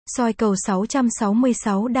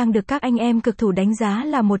Soicau666 đang được các anh em cực thủ đánh giá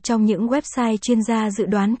là một trong những website chuyên gia dự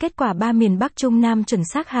đoán kết quả 3 miền Bắc Trung Nam chuẩn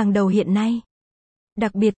xác hàng đầu hiện nay.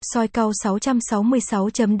 Đặc biệt,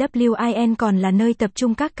 soicau666.win còn là nơi tập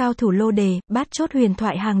trung các cao thủ lô đề, bát chốt huyền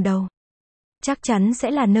thoại hàng đầu. Chắc chắn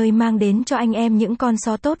sẽ là nơi mang đến cho anh em những con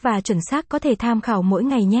số tốt và chuẩn xác có thể tham khảo mỗi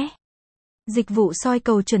ngày nhé. Dịch vụ soi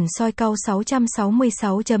cầu chuẩn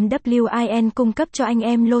soicau666.win cung cấp cho anh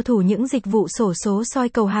em lô thủ những dịch vụ xổ số soi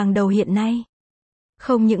cầu hàng đầu hiện nay.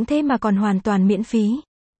 Không những thế mà còn hoàn toàn miễn phí.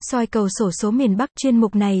 Soi cầu xổ số miền Bắc, chuyên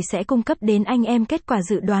mục này sẽ cung cấp đến anh em kết quả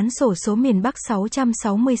dự đoán xổ số miền Bắc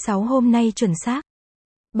 666 hôm nay chuẩn xác.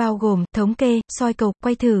 Bao gồm, thống kê, soi cầu,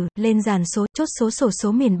 quay thử, lên dàn số, chốt số xổ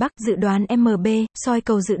số miền Bắc, dự đoán MB, soi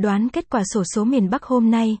cầu dự đoán kết quả xổ số miền Bắc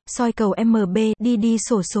hôm nay, soi cầu MB, đi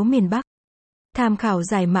xổ số miền Bắc. Tham khảo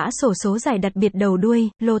giải mã xổ số giải đặc biệt đầu đuôi,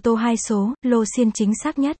 lô tô 2 số, lô xiên chính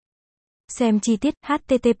xác nhất. Xem chi tiết,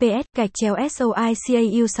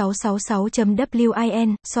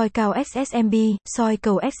 https://soicau666.win, soicau666.SSMB,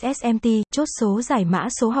 soicau666.SSMT, chốt số giải mã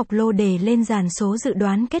số học lô đề lên dàn số dự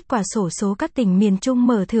đoán kết quả xổ số các tỉnh miền Trung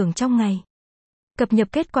mở thưởng trong ngày. Cập nhật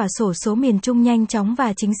kết quả xổ số miền Trung nhanh chóng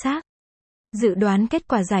và chính xác. Dự đoán kết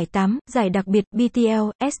quả giải 8, giải đặc biệt, BTL,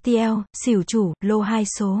 STL, xỉu chủ, lô 2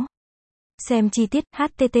 số. Xem chi tiết,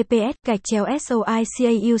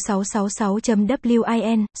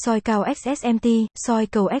 https://soicau666.win, soicau666.SSMT,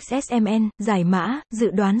 soicau666.SSMN, giải mã,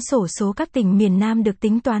 dự đoán xổ số các tỉnh miền Nam được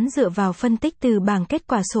tính toán dựa vào phân tích từ bảng kết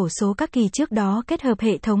quả xổ số các kỳ trước đó kết hợp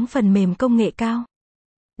hệ thống phần mềm công nghệ cao.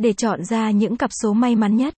 Để chọn ra những cặp số may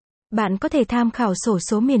mắn nhất, bạn có thể tham khảo xổ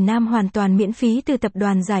số miền Nam hoàn toàn miễn phí từ tập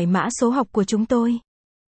đoàn giải mã số học của chúng tôi.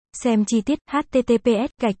 Xem chi tiết,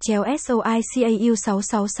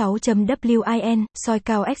 https://soicau666.win,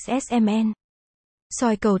 soicau666.SSMN.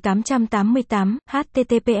 Soi cầu 888,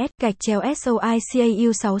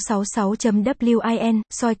 https://soicau666.win,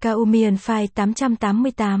 soicau file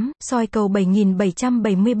 888, soi cầu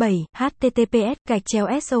 7777,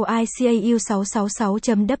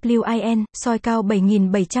 https://soicau666.win, soicau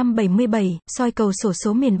 7777, soi cầu xổ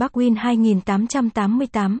số miền Bắc Win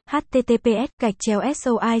 2888,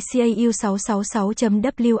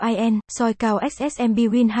 https://soicau666.win, soicau666.SSMB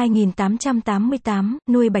Win 2888,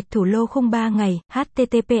 nuôi bạch thủ lô khung 3 ngày,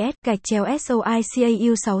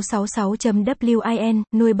 https://soicau666.win,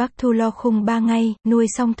 nuôi bắc thu lô khung 3 ngày, nuôi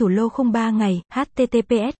song thủ lô khung 3 ngày,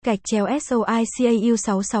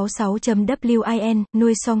 https://soicau666.win,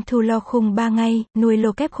 nuôi song thu lô khung 3 ngày, nuôi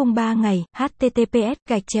lô kép khung 3 ngày,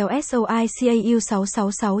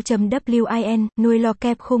 https://soicau666.win, nuôi lô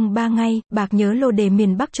kép khung 3 ngày, bạc nhớ lô đề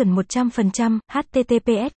miền Bắc chuẩn 100%,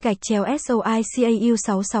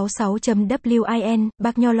 https://soicau666.win,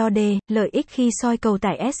 bạc nho lô đề, lợi ích khi soi cầu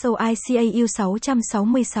tại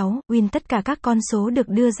soicau666.win. Tất cả các con số được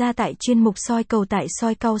đưa ra tại chuyên mục soi cầu tại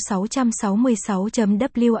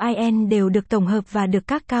soicau666.win đều được tổng hợp và được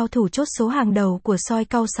các cao thủ chốt số hàng đầu của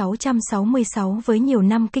soicau666 với nhiều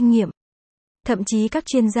năm kinh nghiệm. Thậm chí các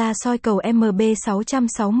chuyên gia soi cầu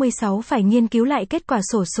MB666 phải nghiên cứu lại kết quả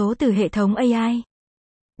xổ số từ hệ thống AI.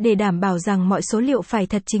 Để đảm bảo rằng mọi số liệu phải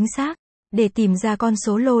thật chính xác. Để tìm ra con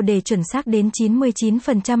số lô đề chuẩn xác đến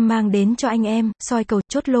 99% mang đến cho anh em, soi cầu,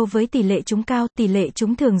 chốt lô với tỷ lệ trúng cao, tỷ lệ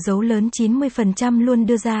trúng thường dấu lớn 90% luôn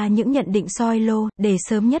đưa ra những nhận định soi lô, để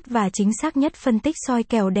sớm nhất và chính xác nhất phân tích soi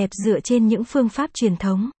kèo đẹp dựa trên những phương pháp truyền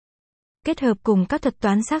thống. Kết hợp cùng các thuật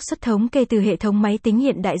toán xác suất thống kê từ hệ thống máy tính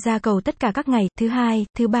hiện đại ra cầu tất cả các ngày, thứ hai,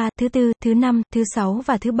 thứ ba, thứ tư, thứ năm, thứ sáu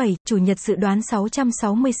và thứ bảy, chủ nhật dự đoán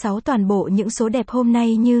 666 toàn bộ những số đẹp hôm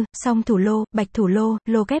nay như, song thủ lô, bạch thủ lô,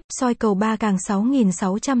 lô kép, soi cầu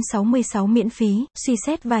 3/6666 miễn phí, suy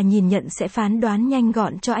xét và nhìn nhận sẽ phán đoán nhanh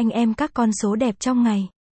gọn cho anh em các con số đẹp trong ngày.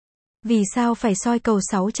 Vì sao phải soi cầu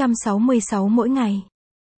 666 mỗi ngày?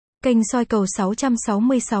 Kênh soi cầu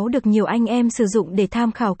 666 được nhiều anh em sử dụng để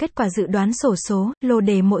tham khảo kết quả dự đoán xổ số, lô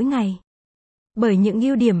đề mỗi ngày. Bởi những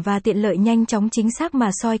ưu điểm và tiện lợi nhanh chóng chính xác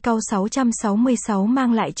mà soicau 666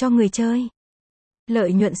 mang lại cho người chơi.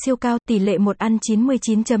 Lợi nhuận siêu cao, tỷ lệ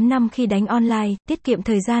 1/99.5 khi đánh online, tiết kiệm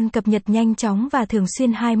thời gian cập nhật nhanh chóng và thường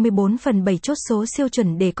xuyên 24/7 chốt số siêu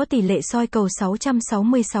chuẩn để có tỷ lệ soi cầu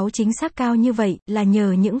 666 chính xác cao như vậy, là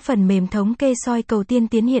nhờ những phần mềm thống kê soi cầu tiên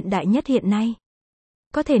tiến hiện đại nhất hiện nay.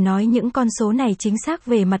 Có thể nói những con số này chính xác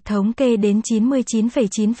về mặt thống kê đến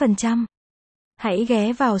 99,9%. Hãy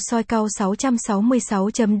ghé vào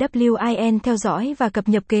soicau666.win theo dõi và cập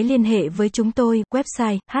nhật kế liên hệ với chúng tôi.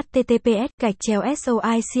 Website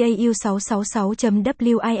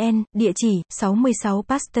https://soicau666.win, địa chỉ 66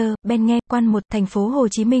 Pasteur, Ben Nghe, Quan 1, Thành phố Hồ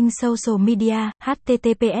Chí Minh. Social media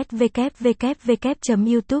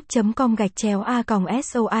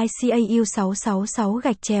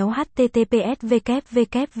https://www.youtube.com/a/soicau666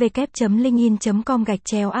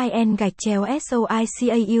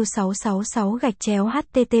 https://www.linkedin.com/soicau666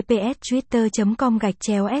 https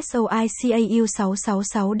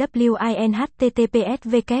twitter.com/soicau666win https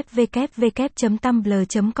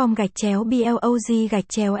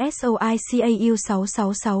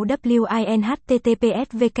www.tumblr.com/blog-soicau666win https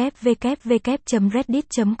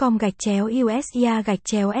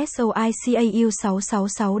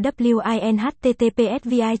www.reddit.com/usia/soicau666win https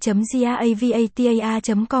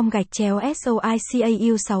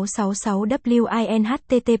vi.gava.soicau666win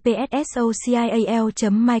https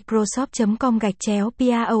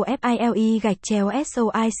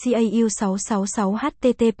socialcom/microsoft.com/profile-soicau666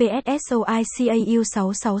 https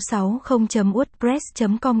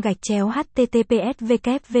soicau666.wordpress.com https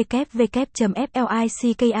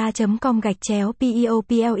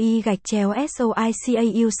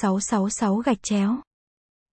www.flicka.com/people-soicau666